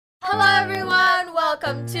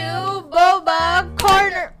welcome to Boba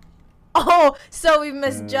Corner. Oh, so we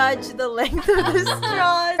misjudged the length of the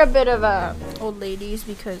straws. A bit of old ladies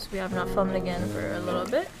because we have not filmed again for a little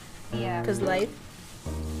bit. Yeah. Because life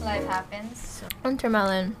happens. So,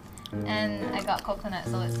 wintermelon. And I got coconut,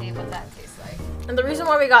 so let's see what that tastes like. And the reason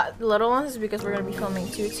why we got the little ones is because we're gonna be filming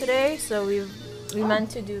 2 today. So we meant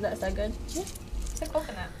to do that. Is that good? Yeah. It's a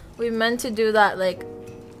coconut. We meant to do that like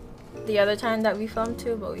the other time that we filmed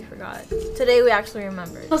 2, but we forgot. Today we actually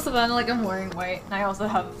remembered. Also, then like I'm wearing white, and I also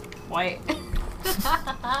have white.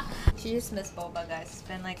 She just missed Boba, guys. It's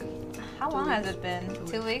been like, how long has it been?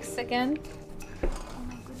 2 weeks again? Oh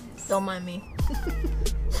my goodness. Don't mind me.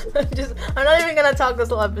 I'm not even gonna talk this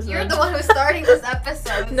whole episode. You're the one who's starting this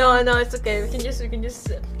episode. No, it's okay. We can just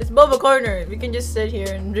sit. It's Boba Corner. We can just sit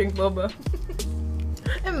here and drink boba.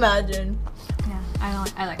 Imagine. Yeah,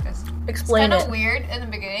 I like this. Explain it's it. Kind of weird in the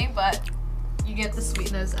beginning, but you get the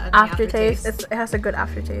sweetness and Aftertaste. It has a good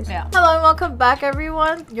aftertaste. Yeah. Hello and welcome back,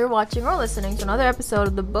 everyone. You're watching or listening to another episode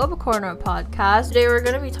of the Boba Corner podcast. Today we're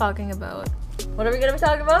gonna be talking about. What are we gonna be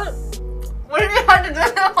talking about? What did we have to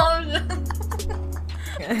do?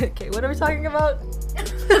 Okay, what are we talking about?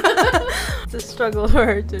 It's a struggle for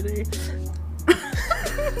her today.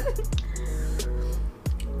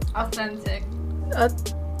 Authentic.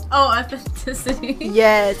 Authenticity.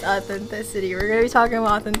 Yes, authenticity. We're gonna be talking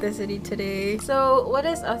about authenticity today. So, what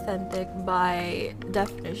is authentic by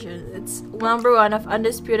definition? It's number 1 of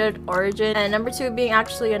undisputed origin, and number 2 being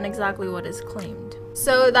actually and exactly what is claimed.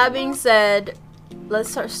 So, that being said,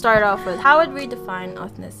 let's start off with how would we define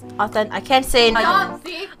authenticity.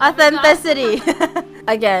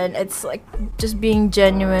 Again, it's like just being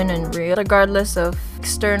genuine and real, regardless of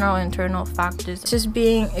external and internal factors. Just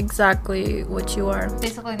being exactly what you are.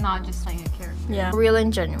 Basically, not just playing a character. Yeah, real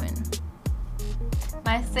and genuine.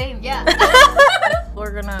 My same, yeah.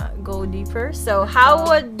 We're gonna go deeper. So, how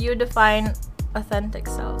would you define authentic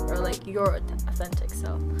self, or like your authentic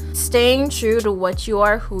self? Staying true to what you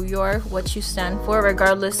are, who you are, what you stand for,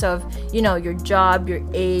 regardless of, you know, your job, your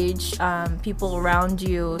age, people around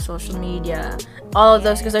you, social media, all of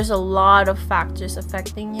those, because there's a lot of factors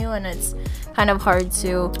affecting you, and it's kind of hard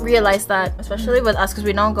to realize that, especially with us, because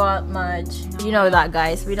we don't go out much. You know that,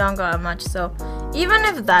 guys, we don't go out much. So even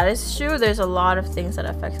if that is true, there's a lot of things that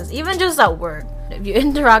affects us, even just at work. If you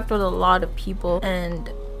interact with a lot of people and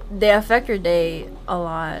they affect your day a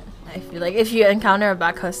lot. I feel like if you encounter a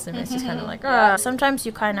bad customer, it's just kind of like, sometimes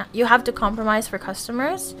you have to compromise for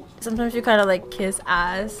customers. Sometimes you kind of like kiss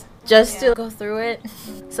ass just to go through it.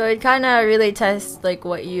 So it kind of really tests like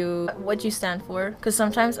what you stand for, because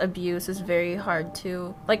sometimes abuse is very hard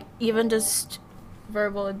to, like, even just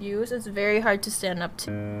verbal abuse, it's very hard to stand up to,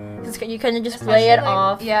 because you kind of just play it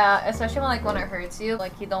off. Yeah, especially when it hurts you,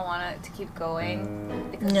 like you don't want it to keep going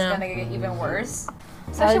because it's gonna get even worse.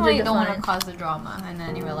 Especially when you don't want to cause the drama, and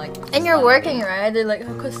then you're like, and you're working, right? They're like,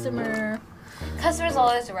 oh, customer's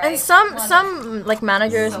always right. And some like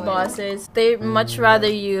managers, bosses, they much rather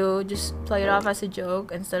you just play it off as a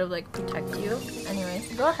joke instead of like protect you.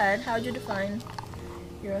 Anyways, go ahead. How would you define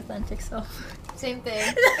your authentic self? Same thing.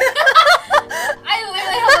 I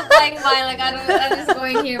literally have a blank mind. Like I'm just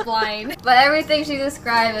going here blind. But everything she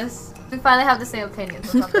described is. We finally have the same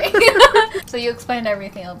opinions or something. So you explained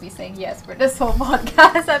everything. I'll be saying yes for this whole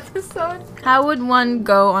podcast episode. How would one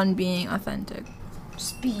go on being authentic?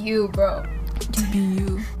 Just be you, bro. Just be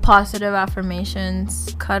you. Positive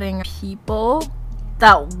affirmations. Cutting people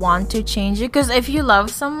that want to change you. Because if you love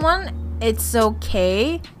someone, it's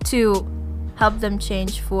okay to help them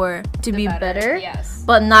change to be better, yes,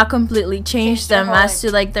 but not completely change them as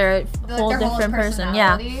to like their whole different person.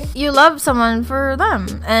 Yeah, you love someone for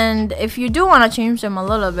them, and if you do want to change them a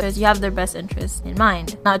little bit, because you have their best interest in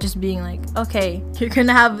mind, not just being like, okay, you're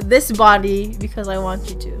gonna have this body because I want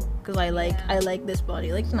you to, because I like this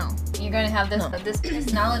body. Like, no, you're gonna have this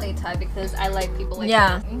personality type because I like people like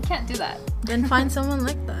that. You can't do that. Then find someone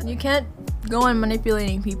like that. You can't go on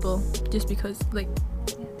manipulating people just because, like,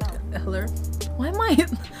 hello. Why am I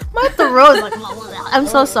my throat is like I'm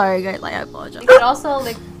so sorry, guys. Like, I apologize. You could also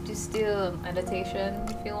like just do meditation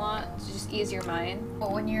if you want to just ease your mind.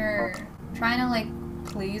 But when you're trying to like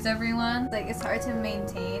please everyone, like it's hard to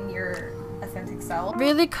maintain your authentic self.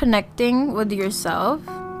 Really connecting with yourself,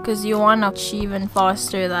 because you want to achieve and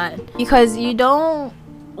foster that, because you don't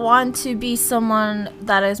want to be someone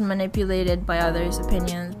that is manipulated by others'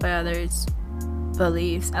 opinions, by others'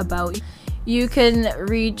 beliefs about you. You can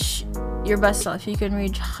reach your best self. You can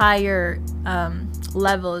reach higher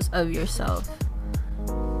levels of yourself,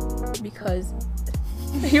 because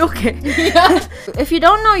you okay? Yeah. If you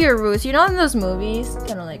don't know your roots, you know, in those movies,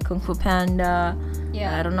 kind of like Kung Fu Panda,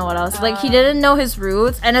 Yeah. I don't know what else. Like, he didn't know his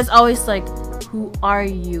roots, and it's always like, who are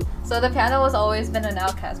you? So the panda was always been an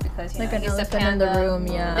outcast because, you Like know, an he's the elephant panda. in the room,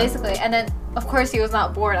 yeah. Basically. And then, of course, he was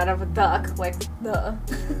not born out of a duck. Like, the...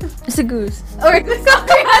 It's a goose. Or,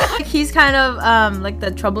 sorry. He's kind of, like,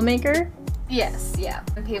 the troublemaker. Yes, yeah.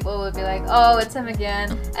 And people would be like, oh, it's him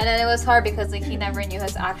again. And then it was hard because, like, he never knew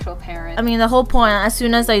his actual parents. I mean, the whole point, as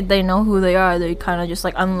soon as they know who they are, they kind of just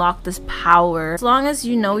like unlock this power. As long as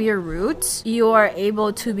you know your roots, you are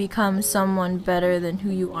able to become someone better than who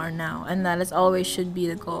you are now. And that is always should be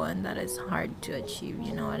the goal, and that is hard to achieve,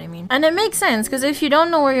 you know what I mean? And it makes sense, because if you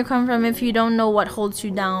don't know where you come from, if you don't know what holds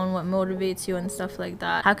you down, what motivates you and stuff like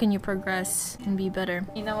that, how can you progress and be better?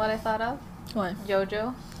 You know what I thought of? What?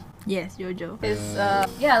 JoJo. Yes, JoJo. Is,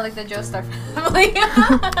 yeah, like the Joestar family.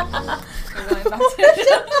 We're going back to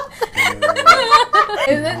JoJo.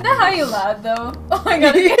 Isn't that how you laugh, though? Oh my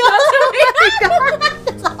god.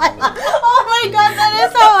 Oh my god, that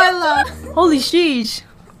is how I laugh. Holy sheesh.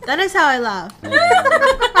 That is how I laugh.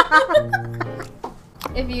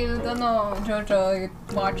 If you don't know JoJo, you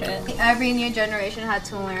watch it. Every new generation had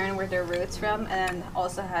to learn where their roots from, and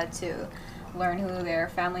also had to learn who their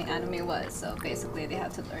family enemy was. So basically they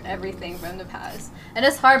have to learn everything from the past. And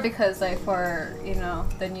it's hard because, like, for, you know,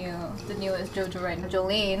 the newest JoJo right now,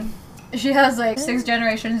 Jolene, she has like 6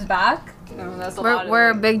 generations back. That's a lot We're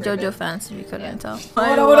of, big JoJo fans, if you couldn't tell.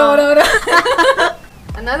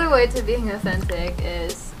 Another way to being authentic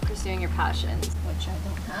is pursuing your passions, which I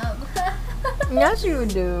don't have. Yes, you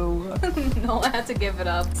do. No, I had to give it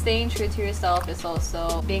up. Staying true to yourself is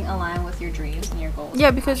also being aligned with your dreams and your goals. Yeah,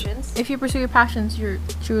 because passions. if you pursue your passions, you're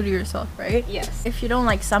true to yourself, right? Yes. If you don't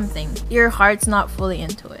like something, your heart's not fully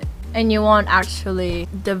into it, and you won't actually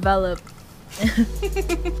develop.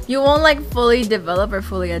 You won't like fully develop or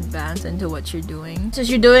fully advance into what you're doing. Just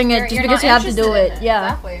you're doing it just because you have to do it. Yeah.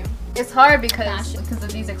 Exactly. It's hard because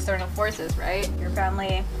of these external forces, right? Your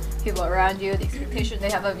family, people around you, the expectations they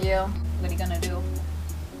have of you. What are you gonna do?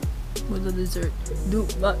 With the dessert, do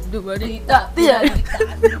what it.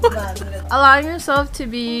 Allowing yourself to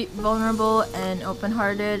be vulnerable and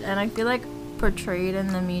open-hearted, and I feel like portrayed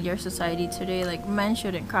in the media society today, like, men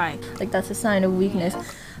shouldn't cry. Like, that's a sign of weakness.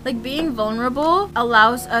 Like, being vulnerable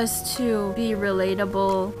allows us to be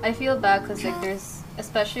relatable. I feel bad because, like, there's,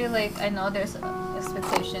 especially, like, I know there's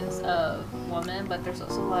expectations of women, but there's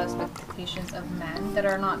also a lot of expectations of men that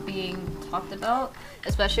are not being talked about,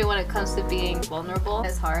 especially when it comes to being vulnerable.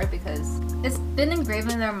 It's hard because it's been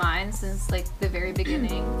engraved in their minds since, like, the very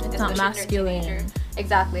beginning. It's not masculine.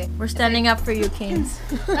 Exactly. We're standing up for you, kings.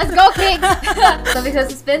 Let's go, kings! So because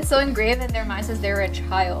it's been so engraved in their minds since they were a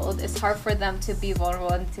child, it's hard for them to be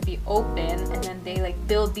vulnerable and to be open, and then they, like,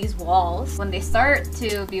 build these walls when they start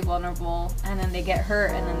to be vulnerable, and then they get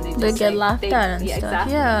hurt, and then they just get like, laughed at and stuff.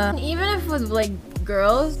 Exactly. Yeah. And even if with, like,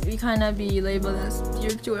 girls, we kind of be labeled as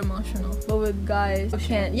you're too emotional, but with guys, you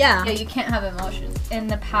can't. Yeah, you can't have emotions. In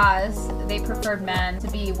the past, they preferred men to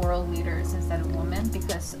be world leaders instead of women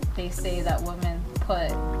because they say that women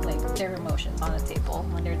put, like, their emotions on the table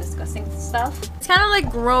when they're discussing stuff. It's kind of like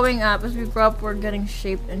growing up. As we grow up, we're getting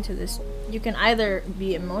shaped into this. You can either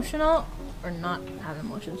be emotional or not have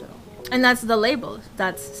emotions at all. And that's the label.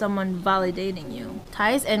 That's someone validating you.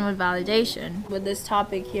 Ties in with validation. With this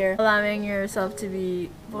topic here, allowing yourself to be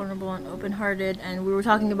vulnerable and open-hearted. And we were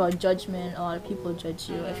talking about judgment. A lot of people judge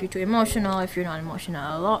you if you're too emotional, if you're not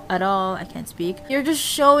emotional at all. I can't speak. You're just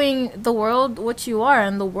showing the world what you are,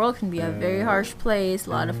 and the world can be a very harsh place. A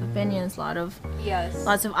lot of opinions, lots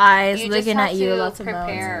of eyes looking at you, lots of mouths.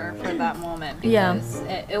 Prepare for that moment because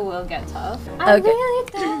it will get tough. I really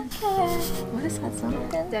don't care. What is that song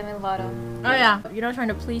again? Demi Lovato. Oh yeah, you're not trying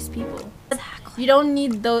to please people. Exactly. You don't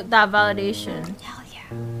need that validation. Hell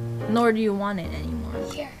yeah. Nor do you want it anymore.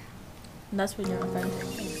 Yeah. That's when you're authentic.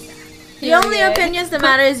 Exactly. The only opinions that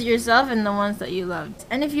matter is yourself and the ones that you loved.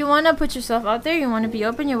 And if you want to put yourself out there, you want to be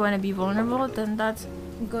open, you want to be vulnerable, then that's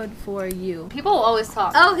good for you. People will always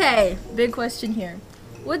talk. Okay, big question here.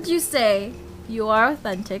 Would you say you are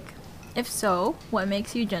authentic? If so, what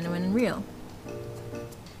makes you genuine and real?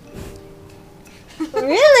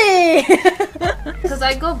 Really? Because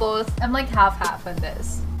I go both. I'm like half on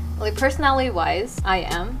this. Like, personality wise, I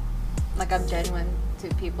am. Like, I'm genuine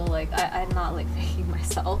to people. Like, I'm not like faking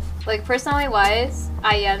myself. Like, personality wise,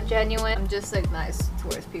 I am genuine. I'm just like nice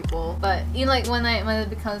towards people. But you know, like when it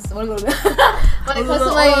becomes when it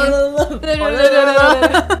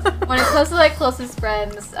comes to like closest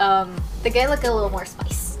friends, they get like a little more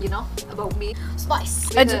spice, you know, about me. Spice.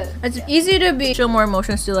 It's easy to show more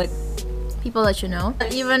emotions to like people that you know.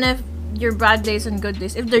 Even if your bad days and good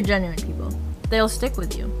days, if they're genuine people, they'll stick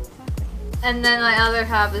with you. And then my other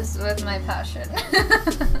half is with my passion.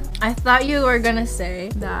 I thought you were gonna say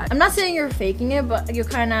that. I'm not saying you're faking it, but you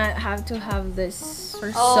kind of have to have this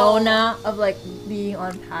persona of like being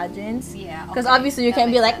on pageants. Yeah. Because obviously you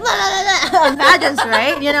can't be like on pageants,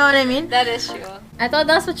 right? You know what I mean? That is true. I thought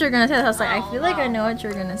that's what you're gonna say. I was like, I feel like I know what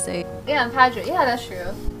you're gonna say. Yeah, pageant. Yeah, that's true.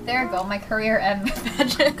 There you go. My career and my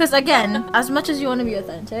pageant. Because again, as much as you want to be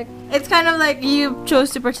authentic, it's kind of like you chose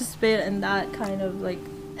to participate in that kind of like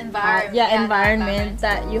environment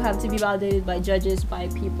that you have to be validated by judges, by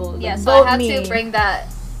people. Yeah, like, so I had to bring that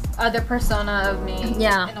other persona of me.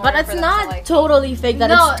 Yeah, but it's not totally fake. That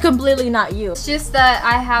No. it's completely not you. It's just that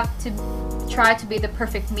I have to try to be the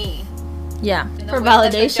perfect me. Yeah, In a for way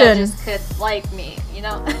that the validation. judges could like me, you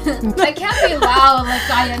know. I can't be loud like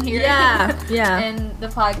I am here. Yeah. In the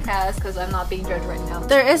podcast because I'm not being judged right now.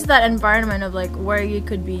 There is that environment of like where you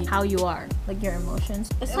could be how you are, like your emotions.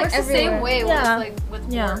 It's It like works the same way with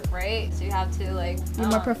Yeah. work, right? So you have to like be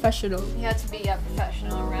more professional. You have to be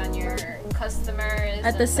professional around your customers.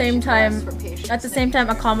 At the and same set time, your best for patients at the and same time,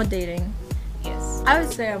 care. accommodating. Yes. I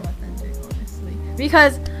would say I'm authentic, honestly,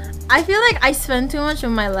 because I feel like I spend too much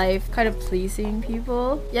of my life kind of pleasing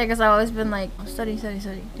people. Yeah, because I've always been like, oh, study, do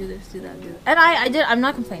this, do that, do that. And I did. I'm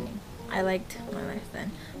not complaining. I liked my life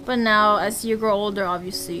then. But now, as you grow older,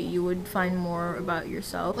 obviously, you would find more about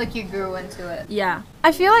yourself. Like you grew into it. Yeah.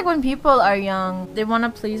 I feel like when people are young, they want to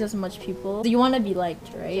please as much people. You want to be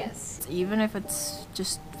liked, right? Yes. Even if it's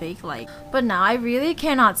just fake like. But now I really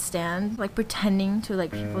cannot stand like pretending to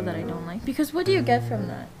like people that I don't like. Because what do you get from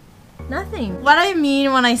that? Nothing. What I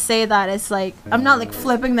mean when I say that is like I'm not like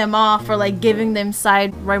flipping them off or like giving them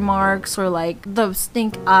side remarks or like the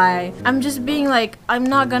stink eye. I'm just being like, I'm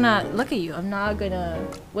not gonna look at you. I'm not gonna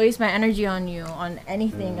waste my energy on you, on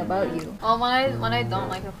anything about you. Well, when I don't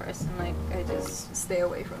like a person, like I just stay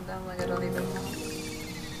away from them. Like I don't even know.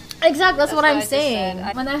 Exactly, that's what I I'm just saying.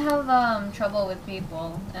 said. When I have trouble with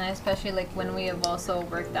people, and especially like when we have also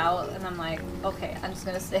worked out, and I'm like, okay, I'm just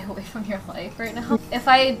gonna stay away from your life right now. If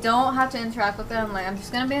I don't have to interact with them, like I'm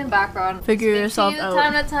just gonna be in the background, Figure speak yourself to you out.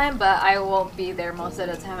 time to time, but I won't be there most of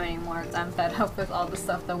the time anymore. 'Cause I'm fed up with all the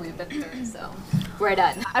stuff that we've been through. So we're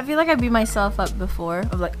done. I feel like I beat myself up before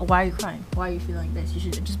of like, why are you crying? Why are you feeling like this? You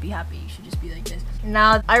should just be happy. You should just be like this.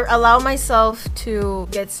 Now I allow myself to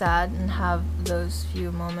get sad and have those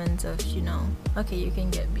few moments of, you know, okay, you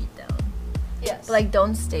can get beat down. Yes. But, like,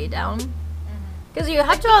 don't stay down. Because you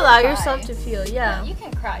have to allow yourself to feel, yeah. You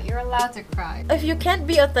can cry. You're allowed to cry. If you can't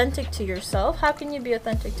be authentic to yourself, how can you be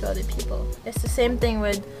authentic to other people? It's the same thing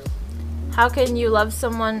with how can you love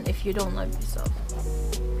someone if you don't love yourself?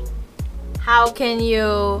 How can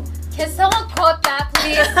you... Can someone quote that,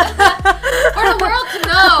 please? For the world to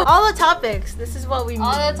know. All the topics. This is what we mean.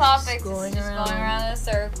 All the topics Just going is just around. going around in a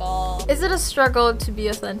circle. Is it a struggle to be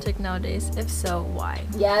authentic nowadays? If so, why?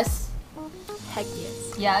 Yes. Heck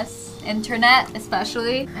yes. Yes. Internet,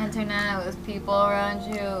 especially. Internet with people around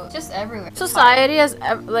you. Just everywhere. Society has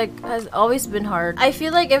always been hard. I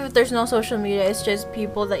feel like if there's no social media, it's just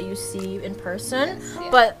people that you see in person. Yes, yeah.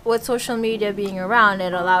 But with social media being around,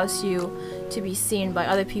 it allows you to be seen by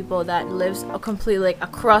other people that lives completely like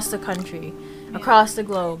across the country, across the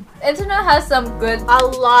globe. Internet has some good A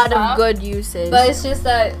lot stuff, of good uses. but it's just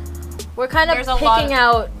that we're kind of there's a lot picking of-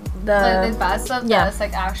 out the bad stuff yeah. that's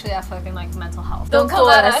like actually affecting like mental health. Don't come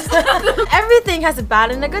quote at us. us. Everything has a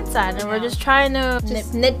bad and a good side, and we're Yeah. just trying to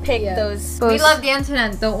Just- nitpick yeah. those. We love the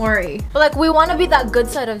internet, don't worry. But like we want to be that good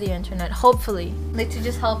side of the internet, hopefully. Like to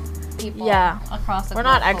just help people Yeah. across the We're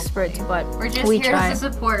globe, not experts, hopefully. but We're just we here try. to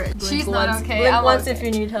support. She's Blink not once- okay. Blink I'm once okay. if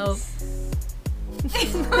you need help.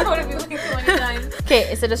 I want to be linked 20 times.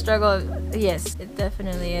 Okay, is it a struggle? Yes, it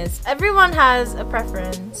definitely is. Everyone has a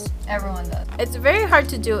preference. Everyone does. It's very hard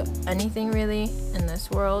to do anything really in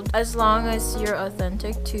this world. As long as you're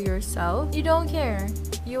authentic to yourself, you don't care.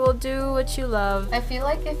 You will do what you love. I feel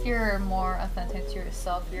like if you're more authentic to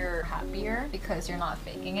yourself, you're happier because you're not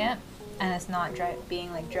faking it. And it's not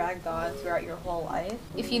being like dragged on throughout your whole life.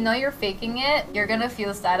 If you know you're faking it, you're gonna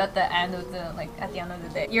feel sad at the end of the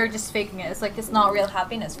day. You're just faking it. It's like it's not real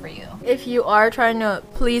happiness for you. If you are trying to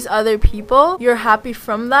please other people, you're happy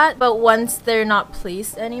from that. But once they're not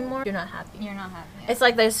pleased anymore, you're not happy. You're not happy. It's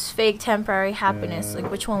like this fake temporary happiness.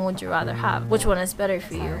 Like, which one would you rather have? Which one is better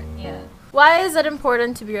for you? Yeah. Why is it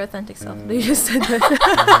important to be your authentic self? You just said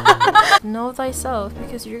that. Know thyself,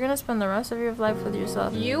 because you're gonna spend the rest of your life with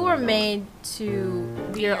yourself. You were made to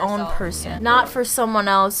be your own yourself, person, yeah. not for someone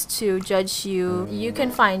else to judge you. You can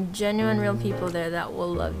find genuine, real people there that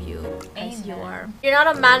will love you as you Amen. are. You're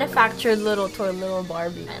not a manufactured little toy, little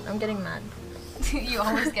Barbie. I'm getting mad. You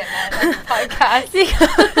always get mad at the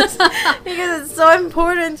podcast. because it's so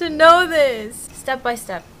important to know this. Step by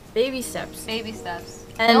step. Baby steps. Baby steps.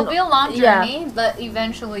 And It'll be a long journey, but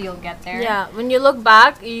eventually you'll get there. Yeah, when you look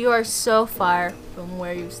back, you are so far from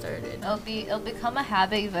where you started. It'll become a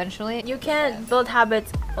habit eventually. You can't build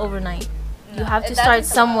habits overnight. No, You have to that start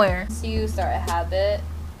takes a somewhere. while. So you start a habit,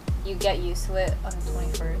 you get used to it on the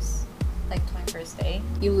 21st, like 21st day.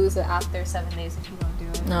 You lose it after 7 days if you don't do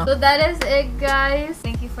it. No. So that is it, guys.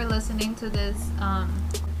 Thank you for listening to this.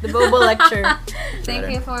 The Boba lecture.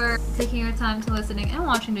 Thank you for taking your time to listening and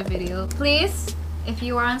watching the video. Please, if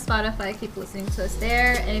you are on Spotify, keep listening to us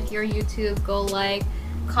there. And if you're YouTube, go like,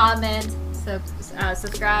 comment,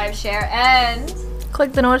 subscribe, share, and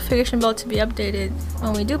Click the notification bell to be updated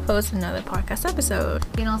when we do post another podcast episode.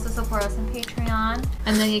 you can also support us on Patreon.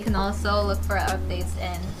 And then you can also look for updates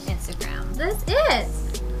in Instagram. That's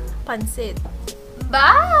it. Pansit.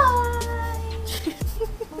 Bye.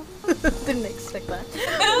 Didn't expect that.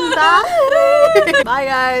 Bye. Bye,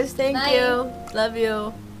 guys. Thank Bye. you. Love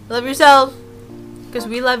you. Love yourself. Because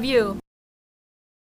we love you.